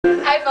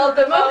I felt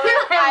the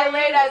moment I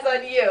laid eyes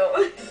on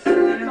you.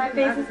 My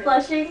face is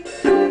blushing.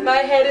 My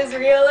head is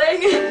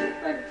reeling.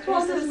 My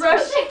pulse is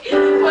rushing.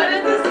 What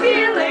is this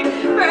feeling?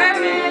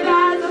 Burning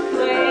as a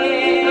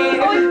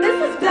flame. Oh, this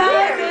is Does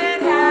weird.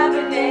 it have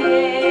a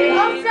name?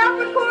 Oh, stop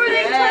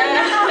recording. Turn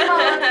it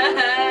off.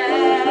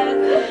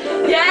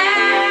 Yes.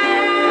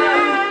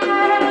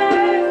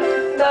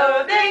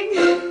 Loathing.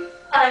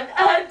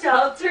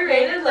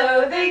 Unadulterated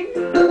loathing.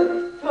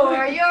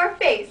 For your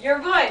face. Your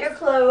voice. Your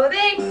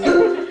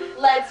clothing.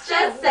 Let's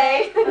just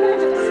say I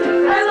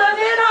love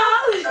it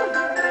all.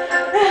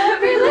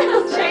 Every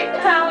little trait,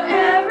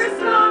 however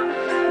small,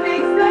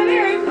 makes my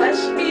very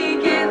flesh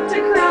begin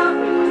to crawl.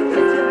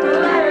 It's in the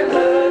letter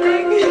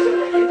loathing.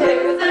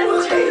 There's a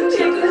strange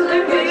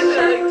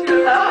exhilaration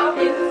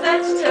in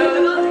such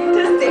total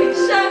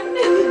detestation.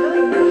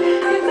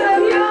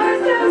 Inside you're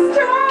so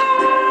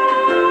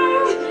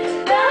strong.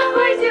 Now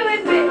I do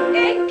admit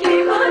it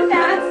came on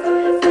fast.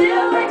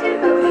 Still I do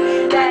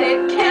hope that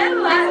it can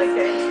last.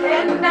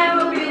 And I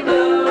will be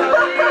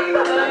loathing,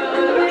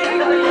 loathing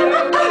you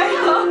my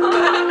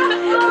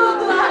whole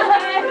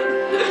life.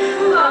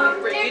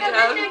 Take a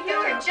minute, you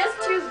were just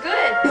too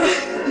good.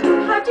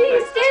 How do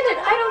you stand it?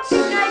 I don't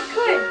think I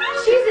could.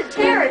 She's a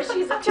terror,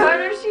 she's a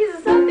charter, she's a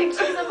something,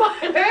 she's a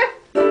martyr.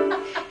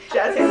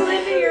 Jazz hands.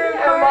 Linda, you're a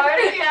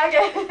martyr? Yeah,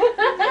 okay.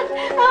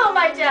 Oh,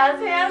 my jazz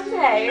hands,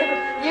 hey.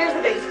 Years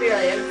of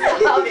experience,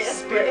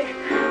 obviously.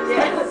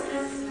 Yes.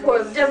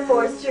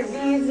 Forced to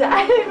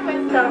reside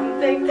with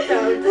something so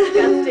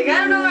disgusting. I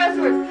don't know the rest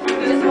of the words.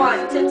 We just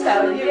want to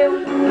tell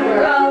you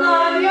we're all